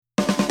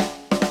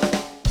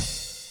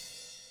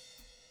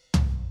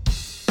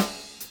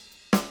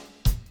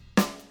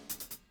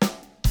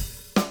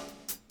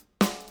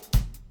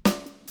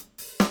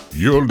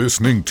You're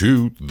listening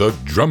to the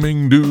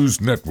Drumming News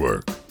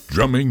Network,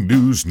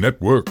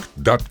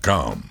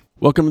 drummingnewsnetwork.com.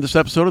 Welcome to this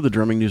episode of the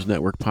Drumming News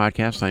Network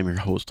podcast. I'm your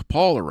host,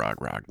 Paul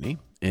Aragoragny,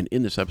 and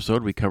in this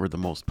episode, we cover the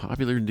most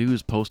popular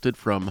news posted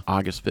from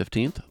August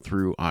 15th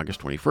through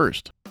August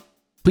 21st.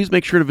 Please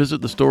make sure to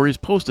visit the stories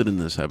posted in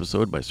this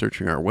episode by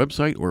searching our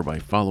website or by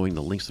following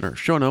the links in our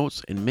show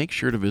notes, and make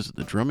sure to visit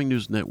the Drumming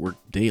News Network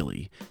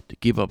daily to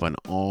keep up on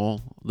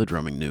all the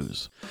drumming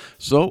news.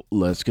 So,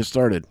 let's get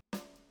started.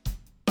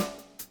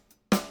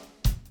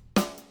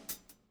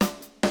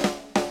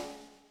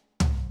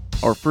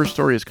 Our first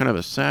story is kind of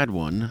a sad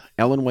one.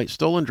 Alan White's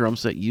stolen drum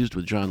set used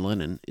with John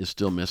Lennon is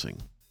still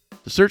missing.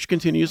 The search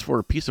continues for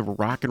a piece of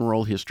rock and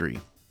roll history.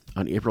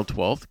 On April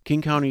 12th,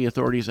 King County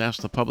authorities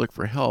asked the public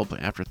for help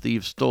after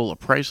thieves stole a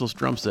priceless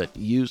drum set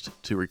used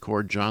to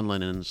record John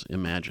Lennon's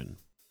Imagine.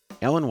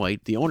 Alan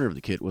White, the owner of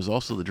the kit, was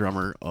also the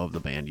drummer of the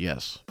band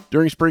Yes.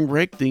 During spring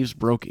break, thieves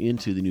broke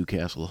into the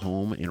Newcastle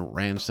home and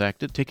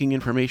ransacked it, taking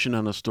information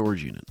on a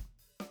storage unit.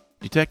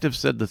 Detectives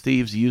said the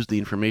thieves used the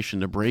information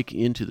to break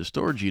into the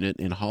storage unit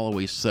and haul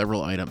away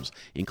several items,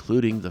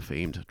 including the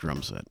famed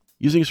drum set.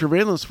 Using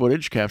surveillance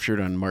footage captured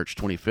on March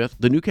 25th,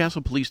 the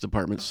Newcastle Police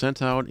Department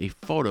sent out a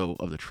photo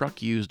of the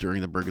truck used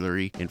during the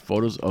burglary and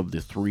photos of the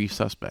three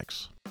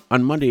suspects.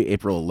 On Monday,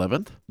 April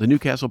 11th, the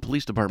Newcastle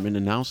Police Department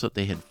announced that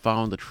they had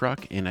found the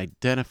truck and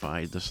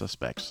identified the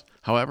suspects.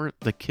 However,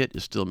 the kit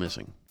is still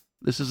missing.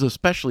 This is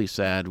especially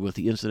sad with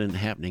the incident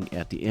happening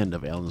at the end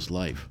of Alan's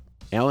life.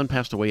 Alan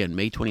passed away on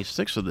May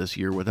 26th of this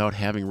year without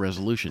having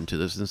resolution to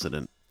this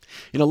incident.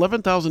 An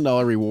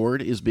 $11,000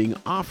 reward is being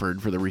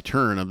offered for the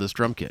return of this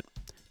drum kit.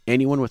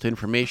 Anyone with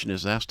information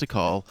is asked to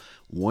call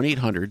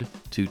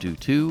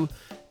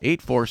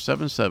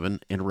 1-800-222-8477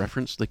 and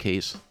reference the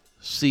case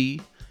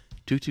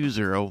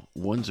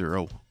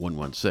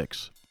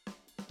C-220-10116.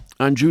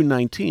 On June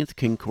 19th,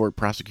 King Court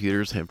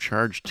prosecutors have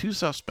charged two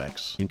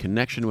suspects in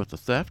connection with the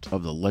theft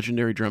of the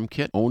legendary drum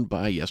kit owned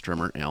by Yes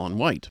drummer Alan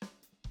White.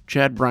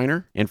 Chad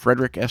Briner and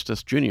Frederick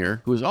Estes Jr.,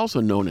 who is also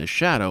known as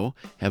Shadow,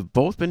 have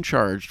both been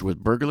charged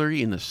with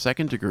burglary in the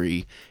second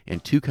degree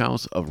and 2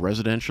 counts of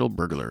residential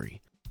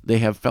burglary. They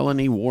have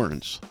felony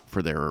warrants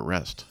for their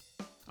arrest.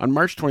 On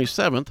March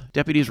 27th,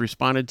 deputies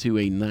responded to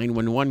a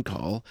 911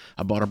 call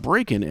about a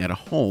break-in at a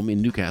home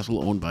in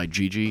Newcastle owned by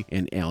Gigi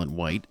and Alan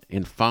White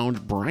and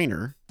found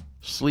Briner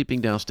sleeping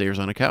downstairs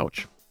on a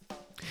couch.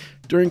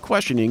 During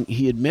questioning,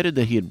 he admitted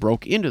that he had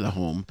broke into the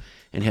home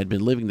and had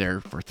been living there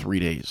for 3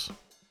 days.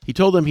 He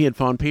told them he had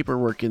found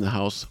paperwork in the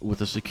house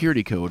with a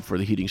security code for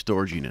the heating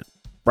storage unit.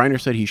 Briner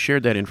said he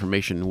shared that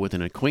information with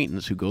an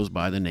acquaintance who goes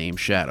by the name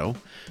Shadow,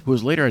 who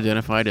was later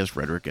identified as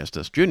Frederick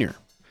Estes Jr.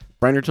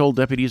 Briner told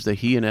deputies that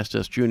he and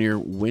Estes Jr.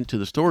 went to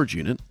the storage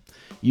unit,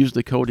 used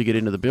the code to get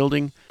into the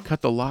building,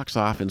 cut the locks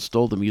off, and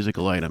stole the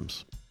musical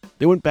items.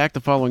 They went back the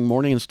following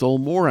morning and stole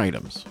more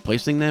items,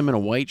 placing them in a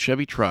white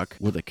Chevy truck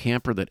with a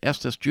camper that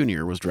Estes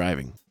Jr. was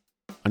driving.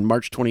 On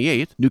March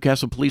 28th,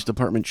 Newcastle Police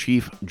Department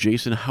Chief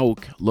Jason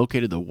Houck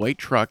located the white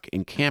truck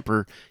and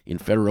camper in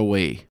Federal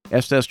Way.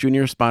 Estes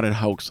Jr. spotted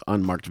Houck's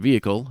unmarked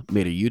vehicle,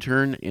 made a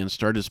U-turn, and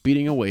started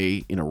speeding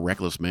away in a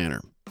reckless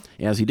manner.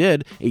 As he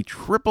did, a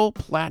triple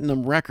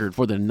platinum record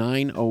for the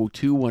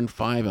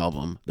 90215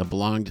 album that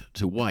belonged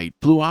to White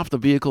flew off the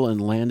vehicle and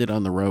landed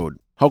on the road.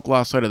 Houck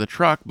lost sight of the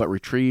truck but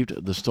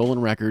retrieved the stolen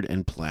record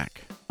and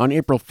plaque. On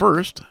April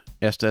 1st,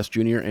 Estes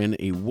Jr. and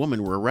a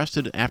woman were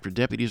arrested after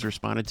deputies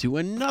responded to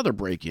another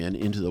break-in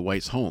into the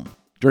White's home.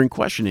 During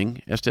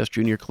questioning, Estes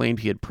Jr. claimed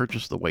he had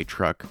purchased the white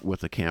truck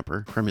with the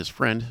camper from his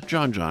friend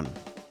John.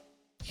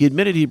 He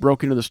admitted he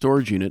broke into the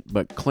storage unit,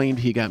 but claimed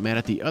he got mad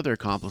at the other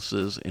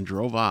accomplices and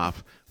drove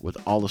off with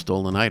all the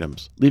stolen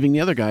items, leaving the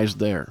other guys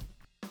there.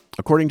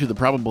 According to the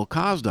probable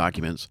cause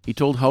documents, he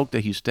told Houck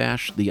that he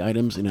stashed the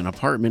items in an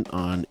apartment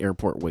on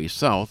Airport Way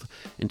South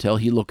until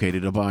he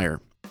located a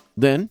buyer.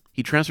 Then,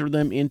 he transferred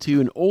them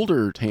into an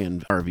older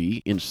tan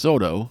RV in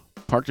Soto,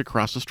 parked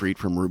across the street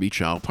from Ruby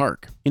Chow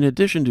Park. In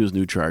addition to his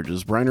new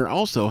charges, Briner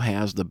also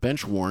has the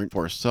bench warrant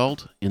for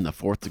assault in the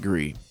 4th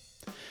degree.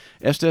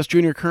 Estes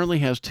Jr. currently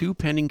has 2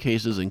 pending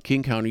cases in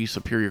King County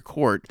Superior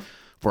Court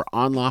for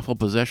unlawful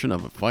possession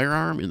of a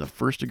firearm in the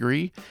 1st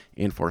degree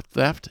and for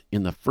theft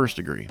in the 1st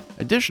degree.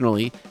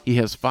 Additionally, he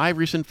has 5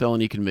 recent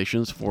felony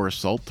convictions for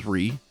assault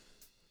 3,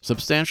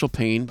 substantial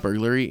pain,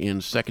 burglary, and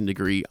 2nd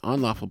degree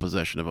unlawful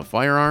possession of a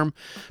firearm,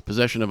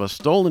 possession of a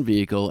stolen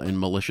vehicle, and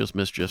malicious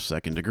mischief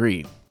 2nd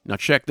degree. Now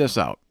check this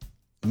out.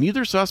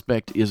 Neither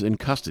suspect is in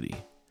custody.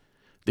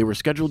 They were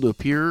scheduled to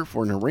appear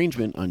for an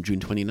arraignment on June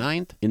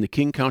 29th in the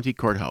King County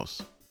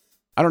Courthouse.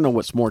 I don't know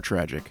what's more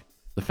tragic.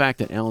 The fact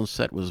that Alan's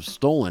set was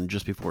stolen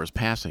just before his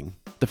passing.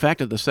 The fact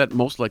that the set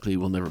most likely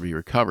will never be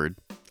recovered,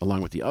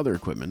 along with the other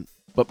equipment.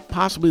 But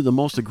possibly the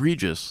most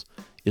egregious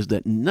is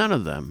that none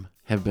of them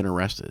have been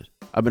arrested.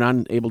 I've been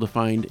unable to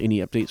find any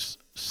updates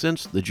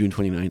since the June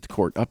 29th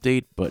court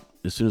update, but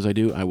as soon as I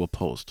do, I will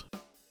post.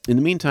 In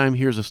the meantime,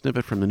 here's a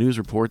snippet from the news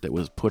report that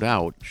was put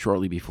out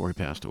shortly before he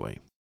passed away.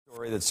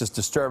 Story that's just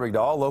disturbing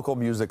to all local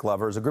music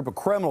lovers. A group of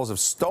criminals have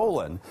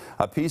stolen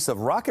a piece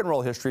of rock and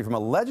roll history from a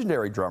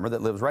legendary drummer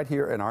that lives right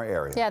here in our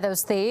area. Yeah,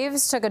 those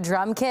thieves took a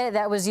drum kit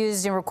that was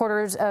used in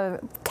recorders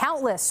of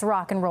countless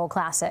rock and roll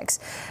classics.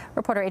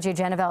 Reporter AJ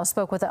Janavel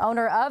spoke with the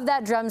owner of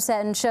that drum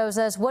set and shows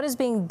us what is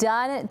being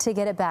done to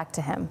get it back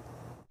to him.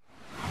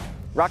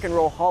 Rock and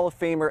Roll Hall of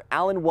Famer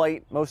Alan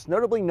White, most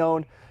notably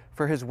known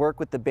for his work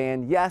with the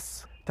band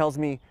Yes, tells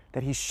me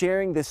that he's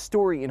sharing this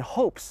story in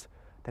hopes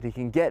that he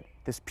can get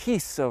this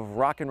piece of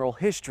rock and roll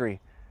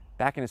history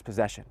back in his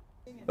possession.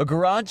 A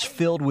garage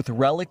filled with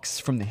relics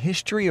from the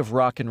history of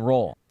rock and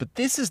roll. But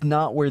this is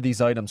not where these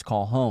items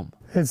call home.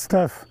 It's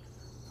stuff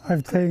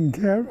I've taken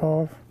care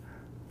of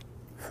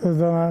for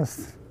the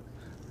last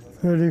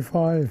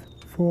 35,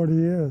 40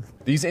 years.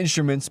 These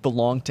instruments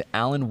belong to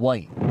Alan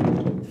White,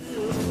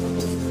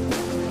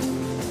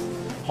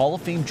 Hall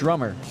of Fame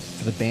drummer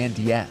for the band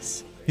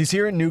Yes. He's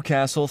here in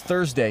Newcastle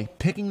Thursday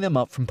picking them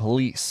up from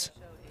police.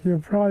 Your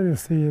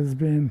privacy has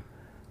been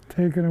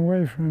taken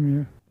away from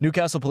you.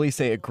 Newcastle police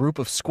say a group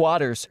of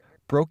squatters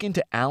broke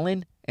into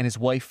Alan and his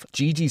wife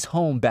Gigi's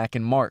home back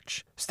in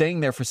March, staying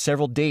there for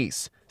several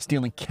days,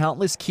 stealing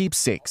countless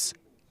keepsakes.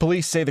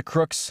 Police say the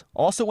crooks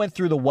also went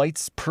through the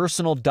Whites'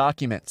 personal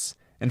documents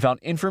and found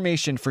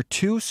information for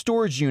 2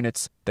 storage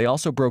units they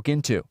also broke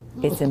into.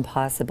 It's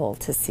impossible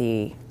to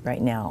see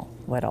right now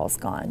what all's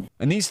gone.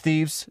 And these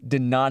thieves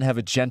did not have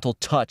a gentle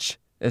touch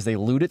as they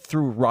looted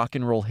through rock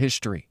and roll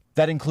history.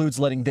 That includes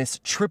letting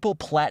this triple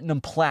platinum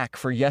plaque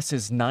for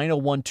Yes's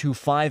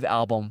 90125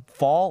 album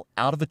fall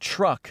out of a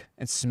truck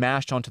and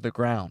smashed onto the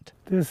ground.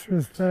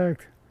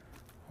 Disrespect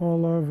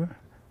all over.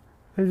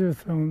 They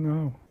just don't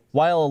know.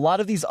 While a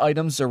lot of these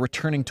items are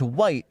returning to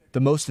White,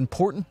 the most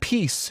important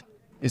piece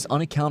is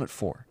unaccounted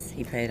for.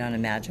 He played on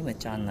Imagine with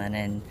John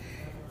Lennon,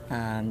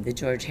 the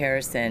George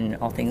Harrison,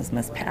 All Things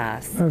Must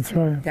Pass. That's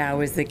right. That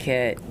was the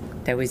kit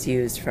that was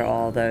used for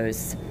all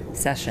those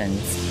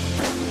sessions.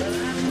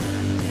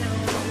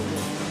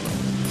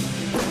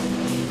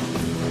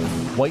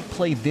 White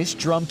played this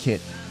drum kit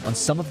on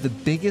some of the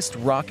biggest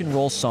rock and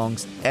roll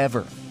songs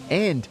ever,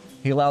 and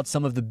he allowed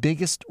some of the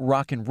biggest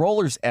rock and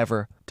rollers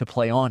ever to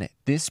play on it.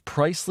 This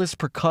priceless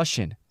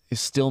percussion is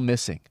still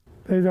missing.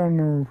 They don't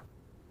know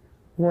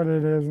what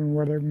it is and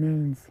what it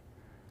means,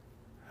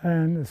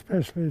 and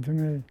especially to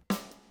me.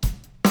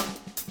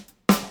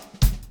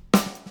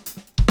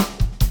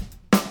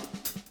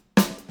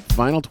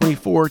 Final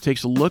 24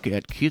 takes a look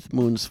at Keith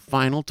Moon's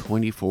final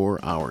 24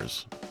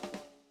 hours.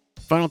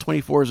 Final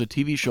 24 is a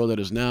TV show that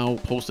is now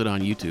posted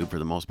on YouTube for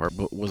the most part,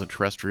 but was a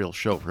terrestrial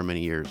show for many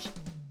years.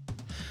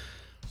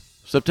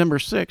 September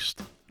 6th,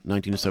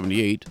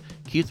 1978,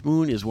 Keith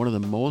Moon is one of the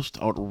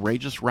most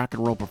outrageous rock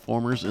and roll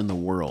performers in the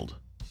world.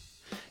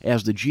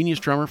 As the genius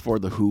drummer for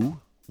The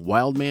Who,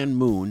 Wildman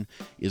Moon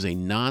is a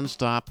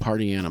non-stop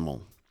party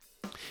animal.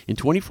 In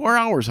 24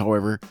 hours,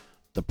 however,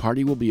 the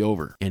party will be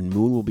over and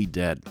Moon will be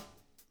dead.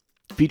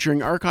 Featuring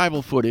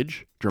archival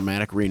footage,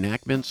 dramatic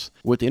reenactments,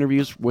 with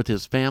interviews with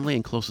his family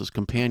and closest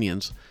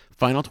companions,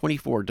 Final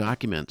 24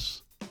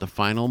 documents the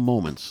final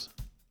moments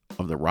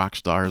of the rock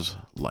star's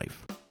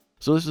life.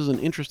 So this is an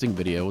interesting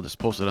video that's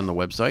posted on the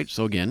website.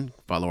 So again,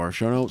 follow our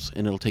show notes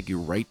and it'll take you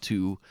right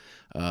to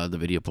the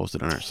video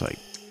posted on our site.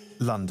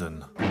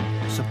 London,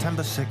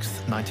 September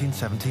 6th,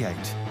 1978.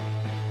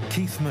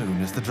 Keith Moon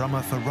is the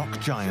drummer for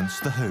rock giants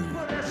The Who.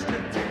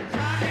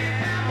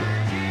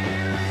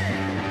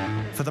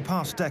 For the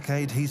past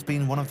decade, he's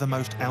been one of the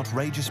most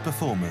outrageous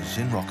performers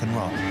in rock and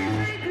roll.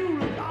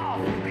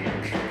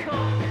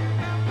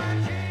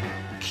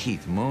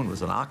 Keith Moon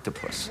was an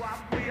octopus.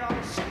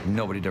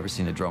 Nobody'd ever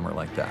seen a drummer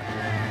like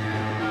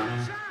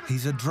that.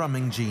 He's a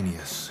drumming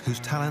genius whose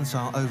talents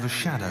are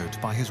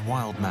overshadowed by his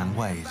wildman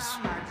ways.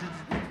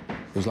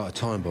 It was like a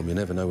time bomb. You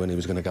never know when he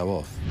was going to go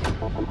off.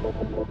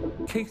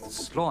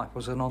 Keith's life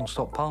was a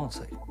non-stop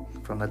party,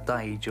 from the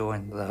day he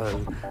joined The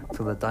Who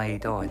to the day he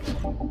died.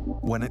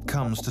 When it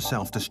comes to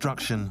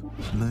self-destruction,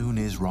 Moon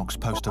is rock's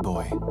poster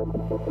boy.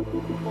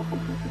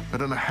 I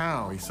don't know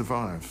how he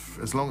survived,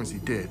 as long as he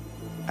did.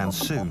 And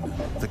soon,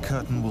 the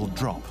curtain will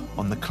drop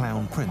on the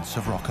clown prince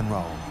of rock and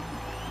roll.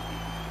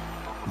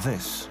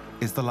 This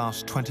is the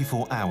last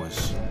 24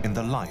 hours in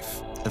the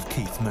life of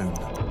Keith Moon.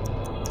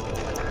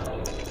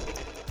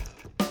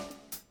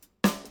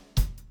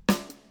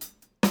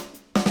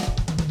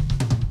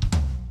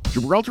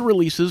 Gibraltar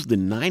releases the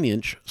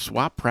 9-inch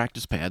Swap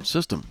Practice Pad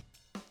system.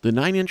 The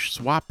 9-inch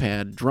Swap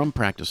Pad drum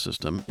practice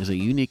system is a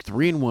unique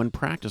 3-in-1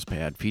 practice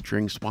pad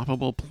featuring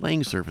swappable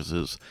playing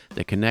surfaces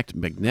that connect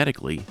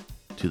magnetically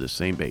to the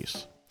same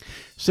bass.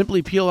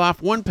 Simply peel off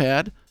one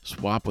pad,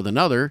 swap with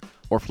another,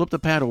 or flip the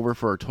pad over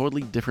for a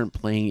totally different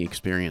playing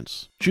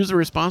experience. Choose the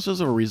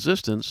responses or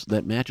resistance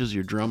that matches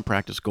your drum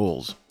practice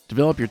goals.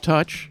 Develop your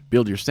touch,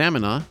 build your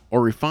stamina,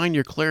 or refine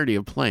your clarity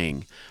of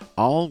playing,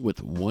 all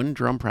with one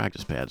drum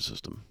practice pad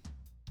system.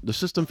 The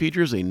system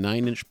features a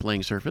 9-inch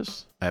playing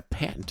surface, a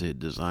patented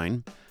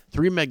design,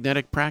 3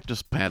 magnetic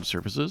practice pad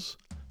surfaces,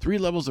 3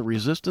 levels of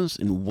resistance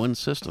in one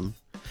system,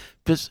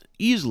 fits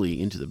easily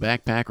into the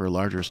backpack or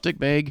larger stick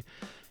bag,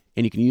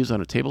 and you can use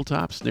on a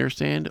tabletop, snare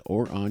stand,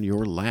 or on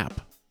your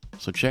lap.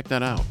 So check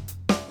that out.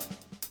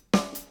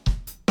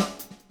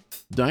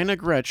 Dinah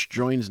Gretsch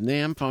joins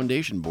NAMM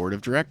Foundation Board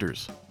of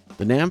Directors.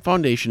 The NAMM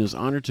Foundation is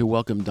honored to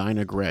welcome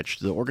Dinah Gretsch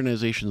to the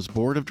organization's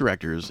board of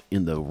directors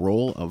in the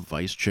role of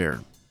vice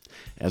chair.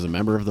 As a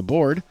member of the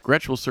board,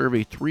 Gretsch will serve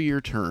a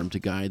 3-year term to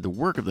guide the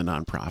work of the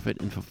nonprofit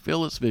and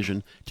fulfill its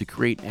vision to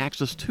create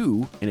access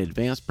to and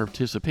advance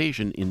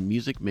participation in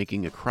music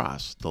making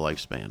across the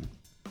lifespan.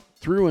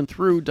 Through and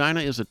through,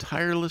 Dinah is a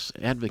tireless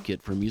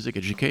advocate for music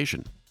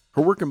education.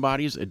 Her work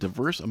embodies a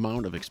diverse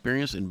amount of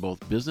experience in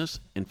both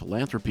business and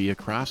philanthropy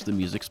across the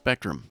music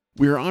spectrum.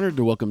 We are honored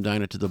to welcome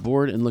Dinah to the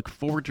board and look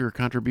forward to her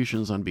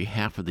contributions on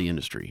behalf of the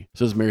industry,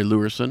 says Mary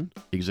Lewerson,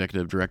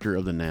 Executive Director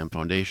of the NAMM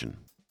Foundation.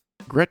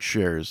 Gretsch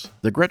shares,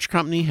 the Gretsch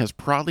Company has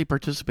proudly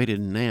participated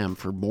in NAMM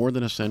for more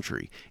than a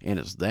century, and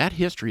it's that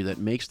history that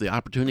makes the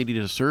opportunity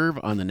to serve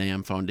on the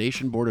NAMM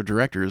Foundation Board of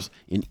Directors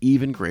an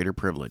even greater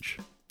privilege.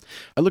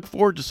 I look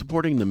forward to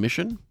supporting the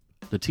mission,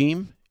 the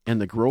team, and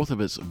the growth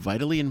of its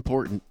vitally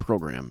important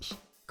programs.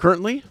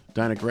 Currently,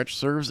 Dinah Gretsch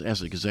serves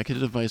as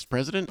Executive Vice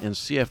President and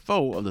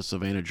CFO of the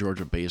Savannah,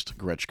 Georgia-based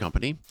Gretsch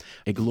Company,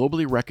 a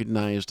globally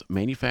recognized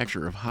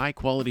manufacturer of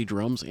high-quality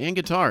drums and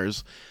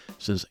guitars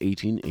since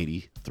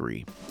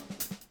 1883.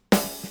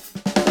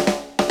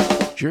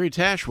 Jerry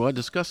Tashwa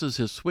discusses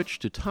his switch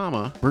to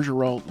Tama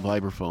Bergeralt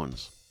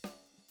vibraphones.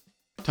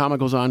 Tama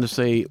goes on to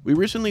say, we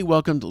recently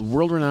welcomed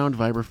world-renowned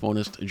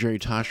vibraphonist Jerry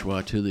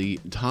Tashwa to the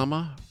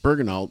Tama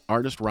Bergeralt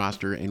artist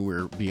roster, and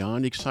we're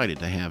beyond excited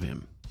to have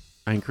him.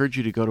 I encourage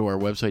you to go to our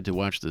website to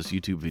watch this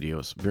YouTube video.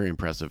 It's very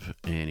impressive,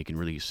 and you can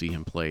really see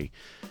him play.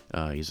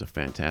 He's a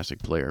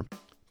fantastic player.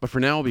 But for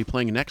now, I'll be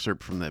playing an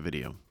excerpt from that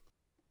video.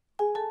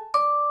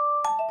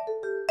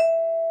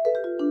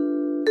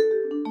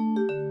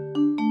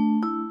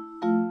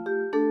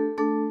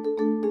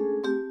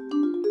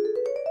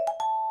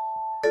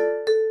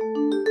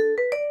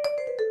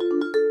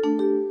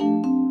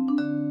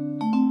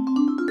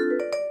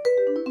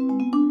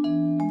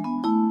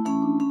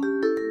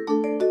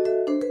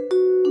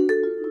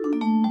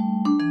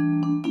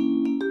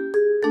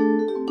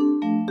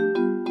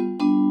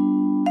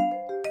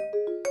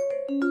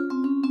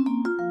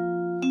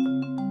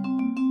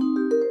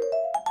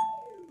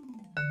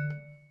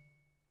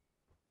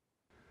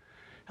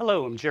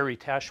 Hello, I'm Jerry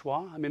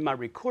Tashwa. I'm in my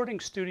recording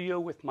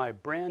studio with my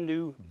brand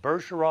new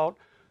Bergeralt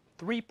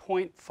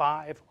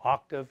 3.5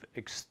 octave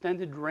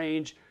extended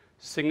range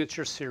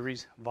signature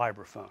series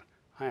vibraphone.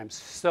 I am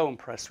so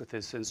impressed with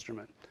this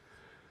instrument.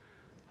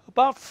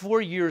 About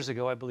 4 years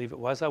ago, I believe it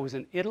was, I was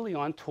in Italy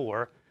on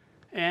tour,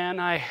 and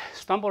I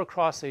stumbled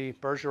across a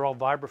Bergeralt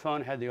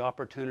vibraphone, had the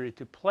opportunity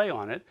to play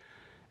on it,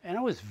 and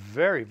I was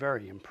very,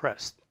 very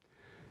impressed.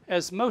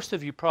 As most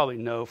of you probably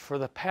know, for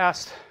the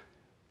past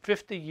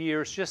 50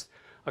 years, just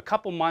a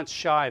couple months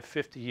shy of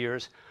 50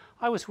 years,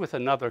 I was with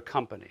another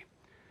company.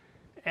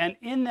 And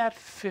in that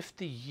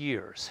 50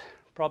 years,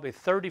 probably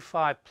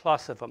 35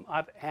 plus of them,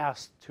 I've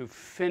asked to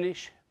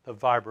finish the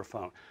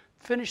vibraphone.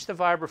 Finish the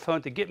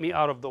vibraphone to get me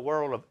out of the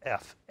world of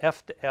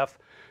F to F.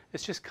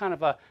 It's just kind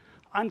of a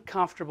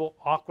uncomfortable,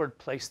 awkward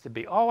place to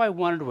be. All I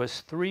wanted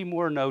was 3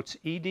 more notes,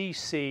 E, D,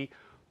 C,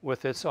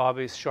 with its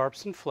obvious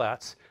sharps and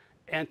flats.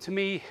 And to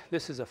me,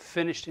 this is a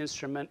finished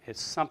instrument.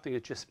 It's something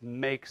that just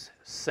makes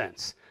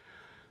sense.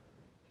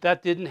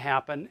 That didn't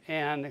happen,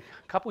 and a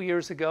couple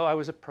years ago I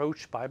was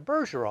approached by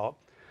Bergeralt,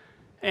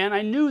 and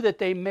I knew that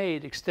they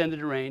made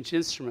extended range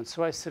instruments.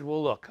 So I said,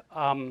 well, look,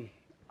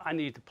 I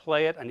need to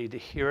play it, I need to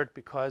hear it,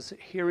 because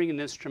hearing an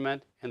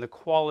instrument and the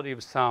quality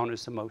of sound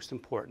is the most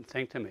important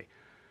thing to me.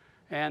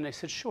 And they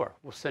said, sure,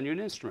 we'll send you an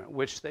instrument,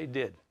 which they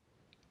did.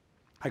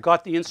 I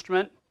got the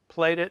instrument,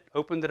 played it,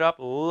 opened it up,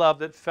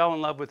 loved it, fell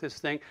in love with this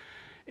thing.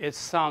 It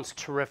sounds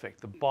terrific.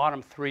 The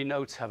bottom 3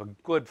 notes have a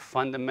good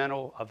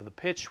fundamental of the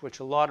pitch, which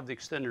a lot of the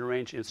extended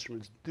range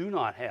instruments do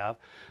not have.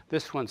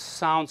 This one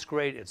sounds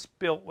great. It's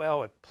built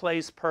well. It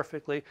plays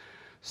perfectly.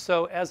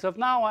 So as of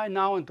now, I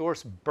now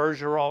endorse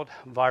Bergeralt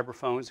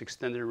vibraphones,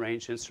 extended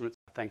range instruments.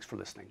 Thanks for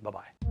listening.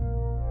 Bye-bye.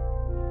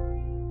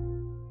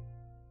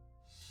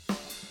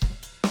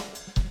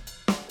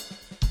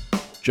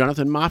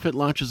 Jonathan Moffett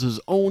launches his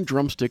own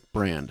drumstick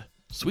brand,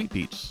 Sweet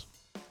Beats.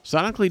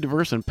 Sonically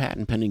diverse and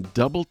patent-pending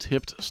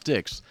double-tipped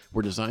sticks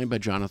were designed by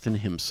Jonathan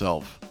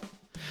himself.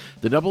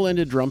 The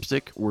double-ended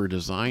drumstick were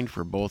designed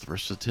for both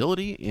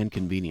versatility and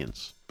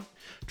convenience.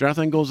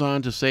 Jonathan goes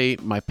on to say,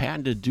 my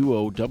patented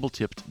duo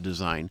double-tipped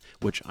design,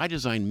 which I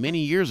designed many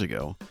years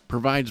ago,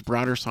 provides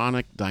broader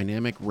sonic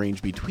dynamic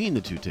range between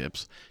the 2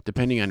 tips,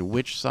 depending on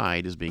which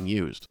side is being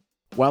used.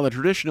 While a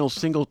traditional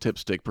single-tip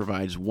stick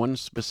provides one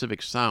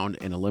specific sound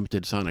and a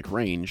limited sonic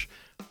range,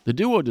 the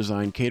duo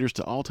design caters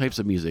to all types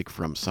of music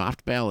from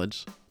soft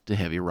ballads to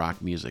heavy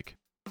rock music.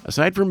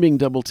 Aside from being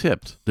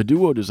double-tipped, the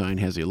duo design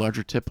has a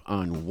larger tip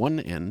on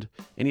one end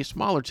and a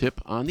smaller tip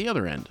on the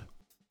other end.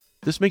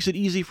 This makes it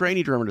easy for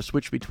any drummer to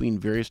switch between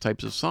various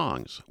types of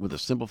songs with a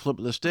simple flip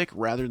of the stick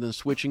rather than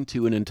switching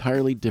to an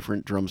entirely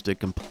different drumstick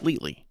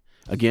completely.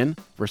 Again,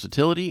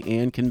 versatility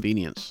and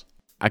convenience.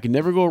 I can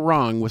never go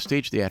wrong with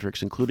stage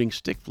theatrics, including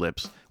stick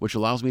flips, which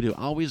allows me to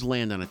always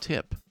land on a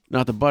tip,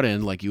 not the butt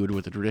end like you would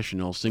with a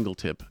traditional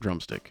single-tip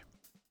drumstick.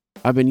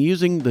 I've been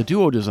using the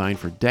Duo design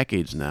for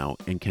decades now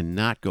and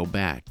cannot go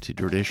back to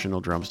traditional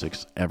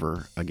drumsticks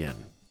ever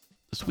again.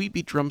 The Sweet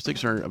Beat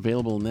drumsticks are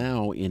available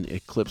now in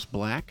Eclipse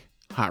Black,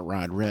 Hot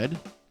Rod Red,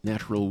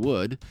 Natural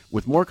Wood,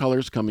 with more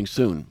colors coming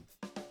soon.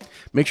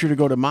 Make sure to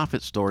go to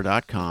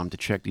MoffatStore.com to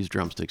check these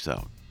drumsticks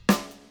out.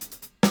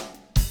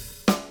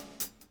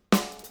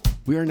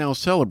 We are now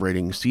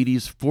celebrating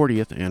CD's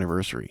 40th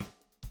anniversary.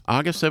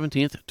 August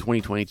 17th,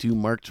 2022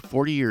 marked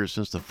 40 years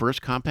since the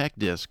first compact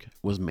disc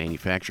was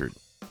manufactured.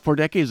 4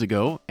 decades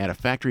ago, at a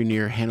factory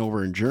near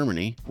Hanover in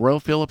Germany, Royal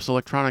Philips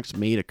Electronics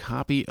made a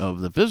copy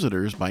of The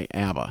Visitors by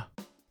ABBA.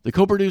 The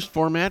co-produced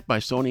format by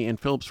Sony and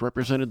Philips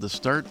represented the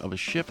start of a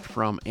shift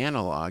from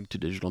analog to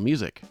digital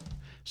music.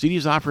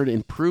 CDs offered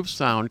improved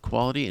sound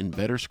quality and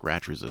better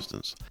scratch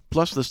resistance.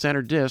 Plus, the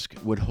standard disc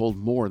would hold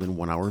more than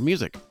 1 hour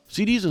music.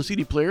 CDs and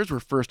CD players were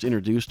first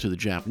introduced to the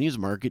Japanese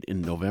market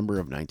in November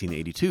of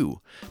 1982.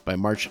 By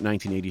March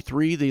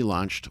 1983, they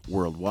launched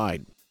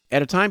worldwide.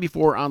 At a time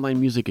before online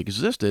music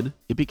existed,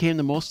 it became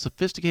the most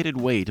sophisticated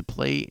way to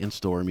play and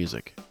store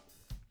music.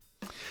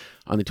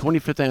 On the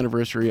 25th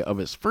anniversary of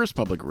its first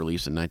public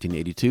release in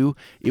 1982,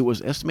 it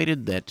was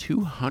estimated that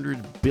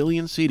 200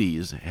 billion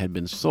CDs had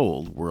been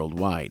sold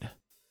worldwide.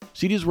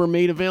 CDs were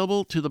made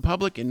available to the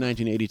public in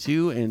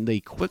 1982, and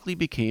they quickly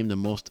became the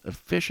most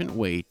efficient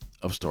way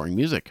of storing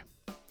music.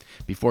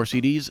 Before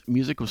CDs,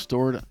 music was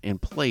stored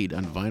and played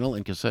on vinyl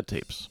and cassette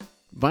tapes.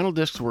 Vinyl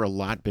discs were a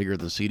lot bigger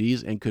than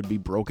CDs and could be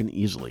broken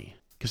easily.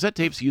 Cassette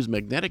tapes used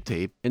magnetic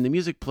tape, and the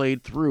music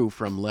played through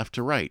from left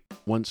to right.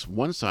 Once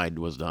one side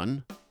was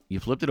done, you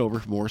flipped it over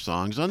for more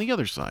songs on the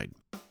other side.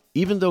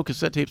 Even though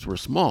cassette tapes were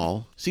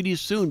small, CDs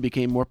soon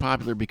became more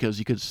popular because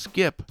you could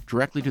skip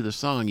directly to the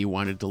song you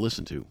wanted to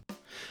listen to.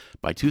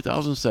 By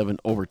 2007,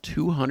 over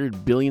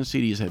 200 billion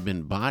CDs had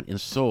been bought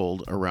and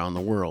sold around the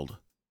world.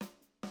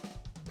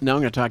 Now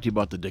I'm going to talk to you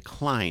about the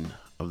decline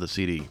of the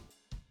CD.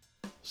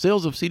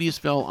 Sales of CDs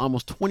fell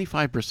almost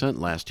 25%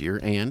 last year,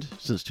 and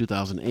since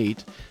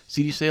 2008,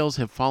 CD sales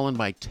have fallen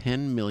by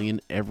 10 million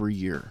every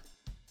year.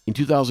 In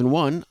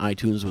 2001,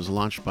 iTunes was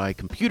launched by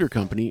computer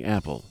company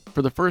Apple.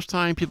 For the first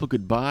time, people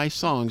could buy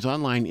songs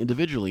online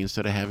individually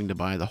instead of having to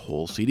buy the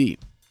whole CD.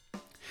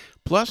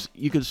 Plus,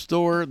 you could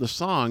store the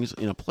songs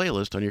in a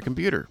playlist on your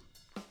computer.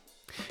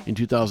 In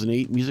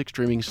 2008, music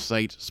streaming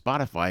site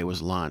Spotify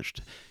was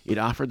launched. It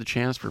offered the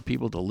chance for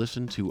people to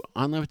listen to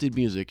unlimited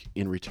music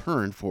in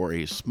return for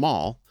a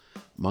small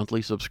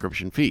monthly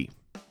subscription fee.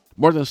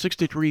 More than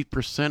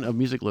 63% of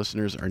music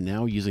listeners are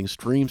now using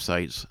stream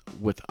sites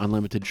with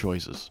unlimited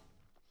choices.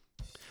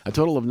 A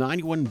total of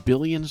 91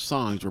 billion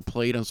songs were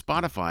played on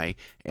Spotify,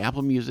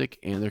 Apple Music,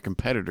 and their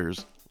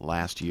competitors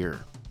last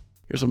year.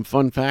 Here's some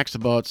fun facts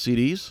about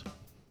CDs.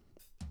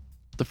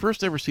 The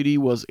first ever CD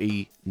was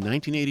a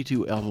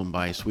 1982 album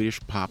by Swedish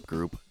pop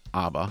group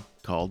ABBA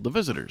called The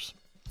Visitors.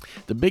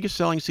 The biggest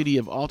selling CD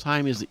of all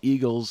time is the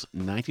Eagles'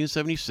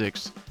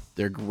 1976,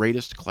 their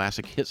greatest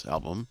classic hits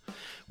album,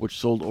 which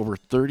sold over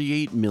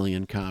 38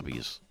 million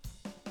copies.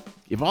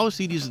 If all the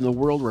CDs in the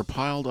world were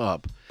piled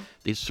up,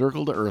 they'd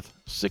circle the earth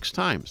 6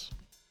 times.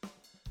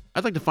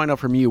 I'd like to find out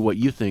from you what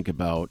you think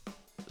about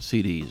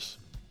CDs.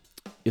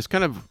 It's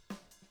kind of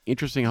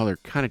interesting how they're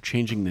kind of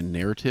changing the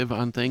narrative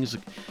on things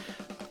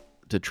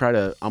to try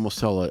to almost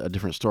tell a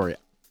different story.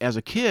 As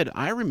a kid,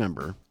 I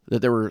remember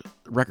that there were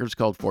records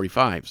called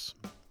 45s,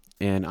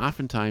 and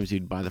oftentimes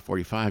you'd buy the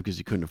 45 because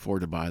you couldn't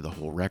afford to buy the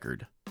whole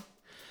record.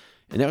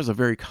 And that was a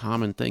very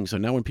common thing. So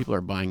now when people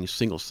are buying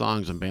single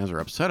songs and bands are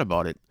upset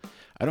about it,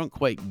 I don't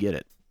quite get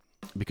it,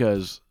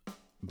 because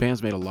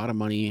bands made a lot of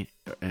money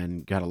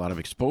and got a lot of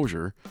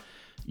exposure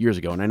years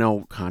ago. And I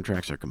know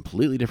contracts are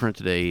completely different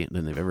today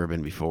than they've ever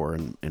been before,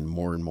 and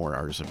more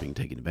artists are being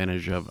taken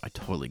advantage of. I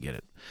totally get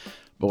it.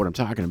 But what I'm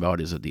talking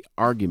about is that the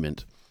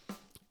argument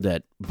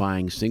that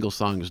buying single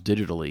songs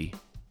digitally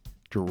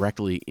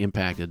directly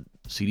impacted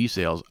CD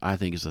sales, I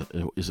think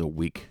is a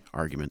weak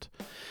argument.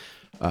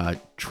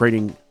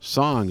 Trading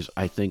songs,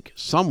 I think,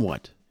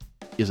 somewhat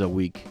is a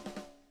weak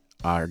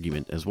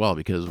argument as well,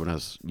 because when I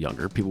was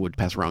younger, people would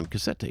pass around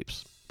cassette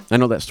tapes. I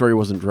know that story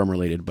wasn't drum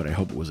related, but I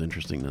hope it was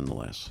interesting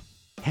nonetheless.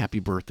 Happy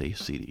birthday,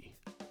 CD.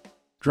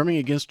 Drumming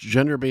against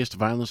gender-based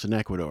violence in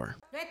Ecuador.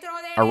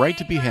 Our right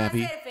to be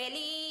happy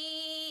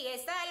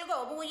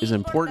is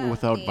important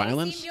without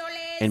violence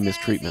and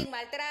mistreatment.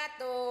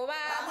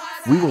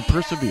 We will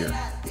persevere.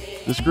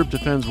 This group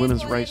defends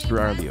women's rights through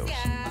arleos,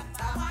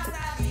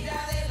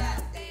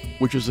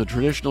 which is a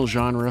traditional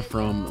genre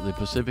from the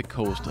Pacific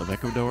coast of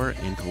Ecuador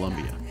and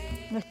Colombia.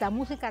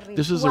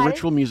 This is the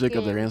ritual music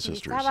of their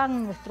ancestors.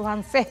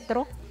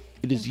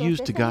 It is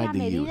used to guide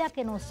the youth.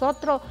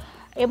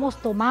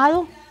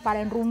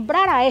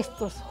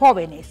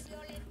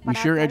 We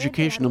share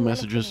educational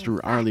messages through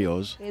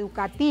arleos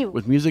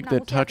with music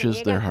that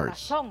touches their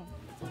hearts.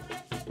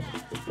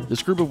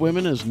 This group of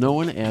women is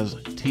known as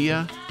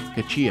Tia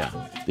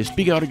Cachia. They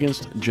speak out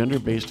against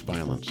gender-based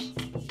violence.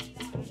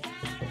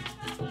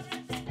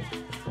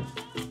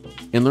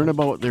 and learn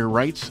about their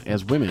rights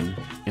as women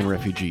and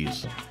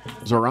refugees.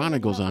 Zorana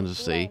goes on to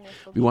say,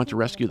 we want to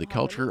rescue the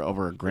culture of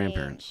our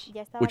grandparents,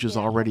 which is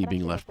already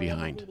being left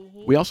behind.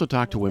 We also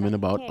talk to women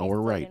about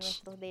our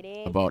rights,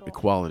 about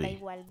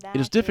equality.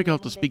 It is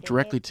difficult to speak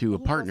directly to a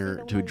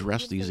partner to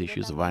address these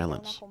issues of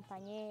violence.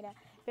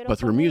 But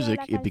through music,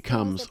 it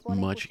becomes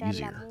much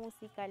easier.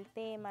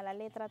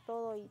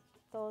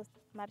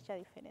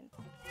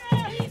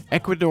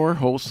 Ecuador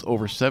hosts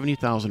over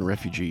 70,000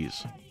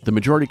 refugees. The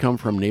majority come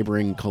from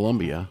neighboring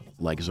Colombia,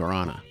 like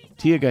Zorana.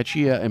 Tia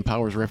Gachia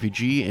empowers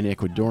refugee and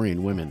Ecuadorian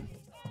women.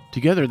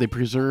 Together, they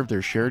preserve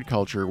their shared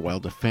culture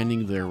while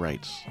defending their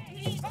rights.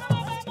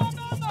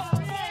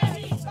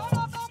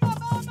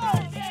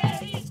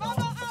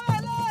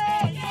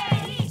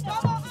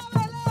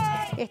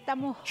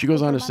 She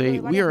goes on to say,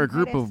 we are a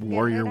group of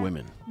warrior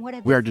women.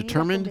 We are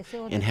determined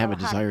and have a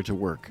desire to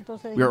work.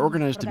 We are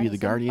organized to be the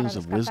guardians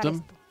of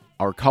wisdom,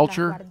 our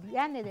culture,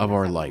 of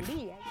our life.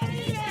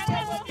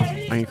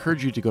 I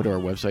encourage you to go to our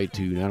website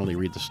to not only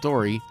read the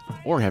story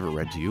or have it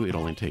read to you,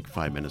 it'll only take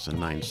 5 minutes and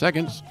 9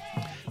 seconds,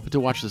 but to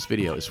watch this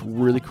video. It's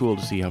really cool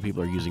to see how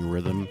people are using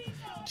rhythm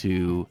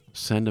to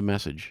send a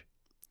message.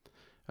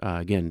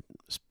 Again,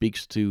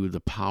 speaks to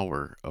the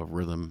power of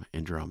rhythm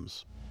and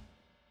drums.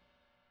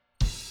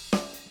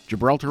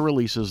 Gibraltar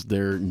releases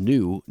their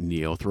new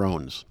Neo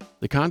Thrones.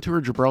 The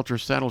Contour Gibraltar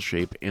saddle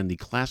shape and the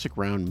classic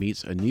round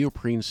meets a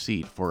neoprene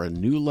seat for a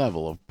new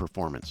level of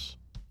performance.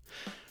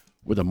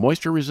 With a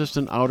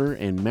moisture-resistant outer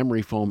and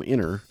memory foam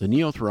inner, the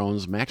Neo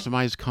Thrones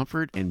maximize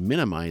comfort and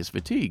minimize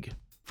fatigue.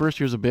 First,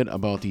 here's a bit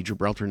about the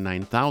Gibraltar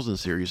 9000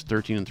 series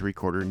 13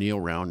 3/4 Neo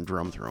Round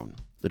drum throne.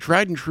 The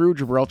tried and true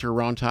Gibraltar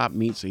round top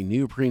meets a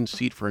neoprene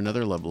seat for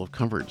another level of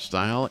comfort,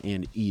 style,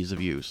 and ease of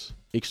use.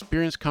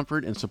 Experience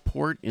comfort and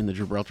support in the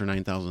Gibraltar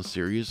 9000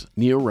 series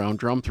Neo Round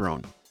drum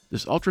throne.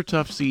 This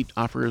ultra-tough seat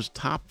offers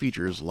top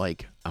features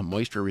like a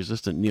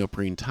moisture-resistant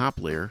neoprene top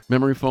layer,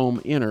 memory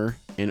foam inner,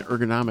 and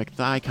ergonomic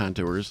thigh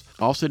contours,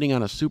 all sitting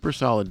on a super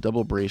solid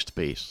double-braced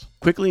base.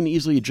 Quickly and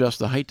easily adjust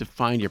the height to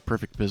find your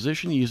perfect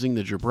position using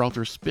the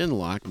Gibraltar spin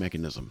lock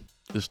mechanism.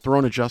 This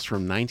throne adjusts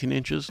from 19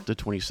 inches to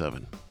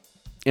 27.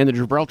 And the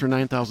Gibraltar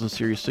 9000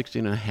 Series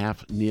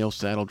 16.5 Neo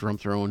Saddle Drum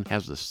Throne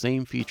has the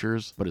same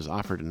features, but is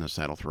offered in a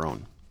saddle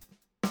throne.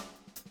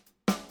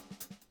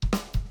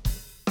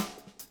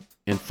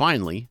 And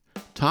finally,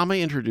 Tama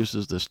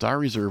introduces the Star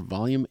Reserve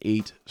Volume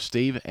 8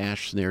 Stave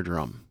Ash Snare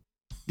Drum,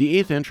 the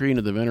 8th entry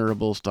into the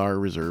venerable Star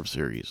Reserve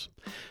series.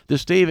 The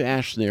Stave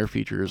Ash Snare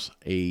features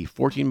a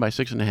 14 by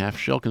 6.5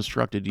 shell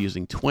constructed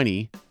using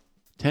 20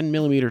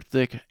 10mm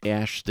thick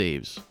ash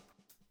staves.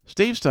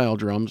 Stave-style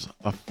drums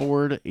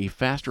afford a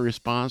faster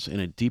response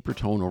and a deeper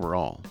tone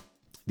overall.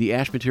 The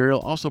ash material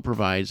also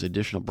provides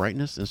additional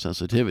brightness and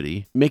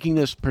sensitivity, making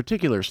this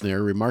particular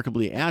snare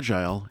remarkably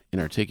agile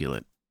and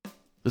articulate.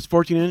 This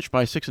 14-inch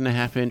by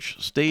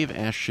 6.5-inch stave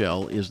ash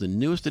shell is the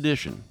newest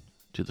addition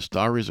to the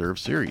Star Reserve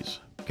series.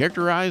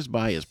 Characterized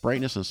by its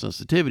brightness and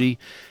sensitivity,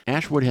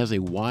 Ashwood has a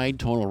wide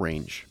tonal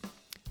range.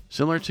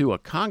 Similar to a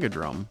conga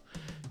drum,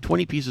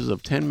 20 pieces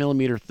of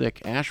 10mm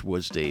thick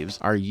Ashwood staves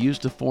are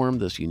used to form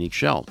this unique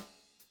shell,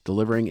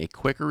 delivering a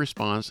quicker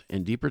response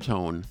and deeper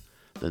tone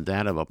than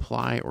that of a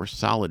ply or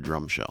solid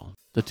drum shell.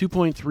 The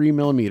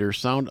 2.3mm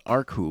sound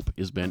arc hoop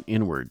is bent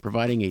inward,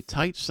 providing a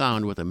tight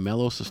sound with a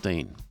mellow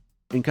sustain.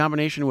 In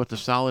combination with the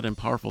solid and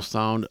powerful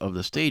sound of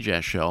the stage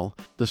ash shell,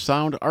 the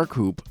sound arc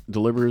hoop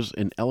delivers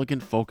an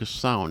elegant focused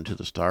sound to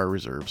the Star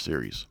Reserve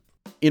series.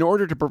 In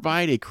order to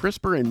provide a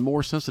crisper and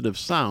more sensitive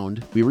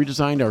sound, we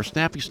redesigned our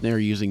snappy snare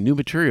using new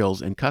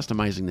materials and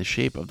customizing the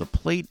shape of the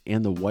plate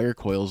and the wire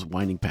coil's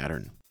winding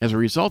pattern. As a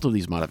result of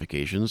these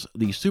modifications,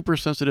 the super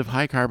sensitive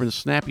high carbon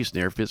snappy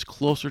snare fits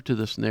closer to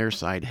the snare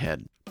side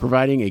head,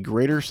 providing a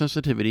greater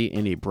sensitivity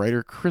and a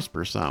brighter,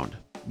 crisper sound.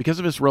 Because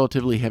of its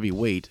relatively heavy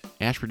weight,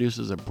 ash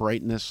produces a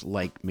brightness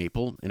like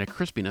maple and a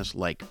crispiness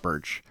like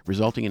birch,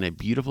 resulting in a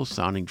beautiful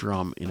sounding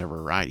drum in a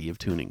variety of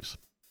tunings.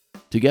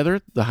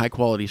 Together, the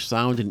high-quality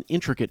sound and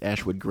intricate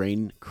Ashwood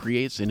grain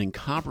creates an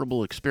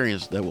incomparable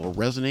experience that will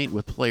resonate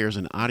with players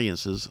and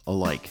audiences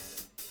alike.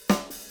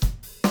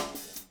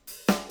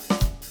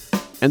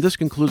 And this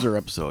concludes our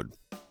episode.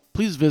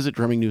 Please visit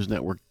Drumming News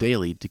Network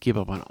daily to keep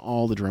up on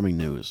all the drumming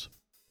news.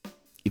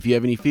 If you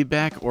have any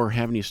feedback or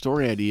have any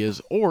story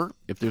ideas, or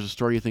if there's a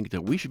story you think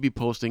that we should be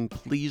posting,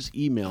 please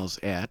email us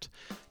at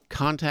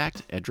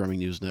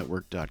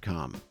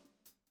contact@drummingnewsnetwork.com.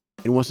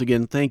 And once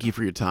again, thank you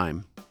for your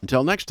time.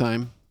 Until next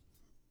time,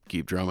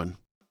 keep drumming.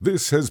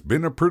 This has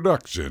been a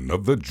production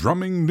of the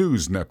Drumming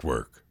News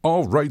Network.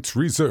 All rights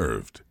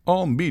reserved.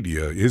 All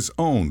media is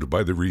owned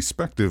by the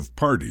respective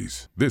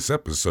parties. This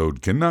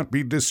episode cannot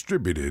be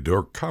distributed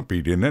or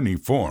copied in any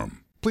form.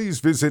 Please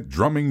visit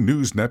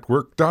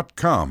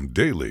drummingnewsnetwork.com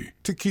daily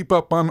to keep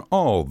up on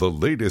all the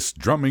latest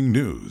drumming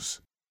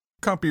news.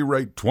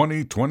 Copyright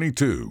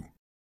 2022.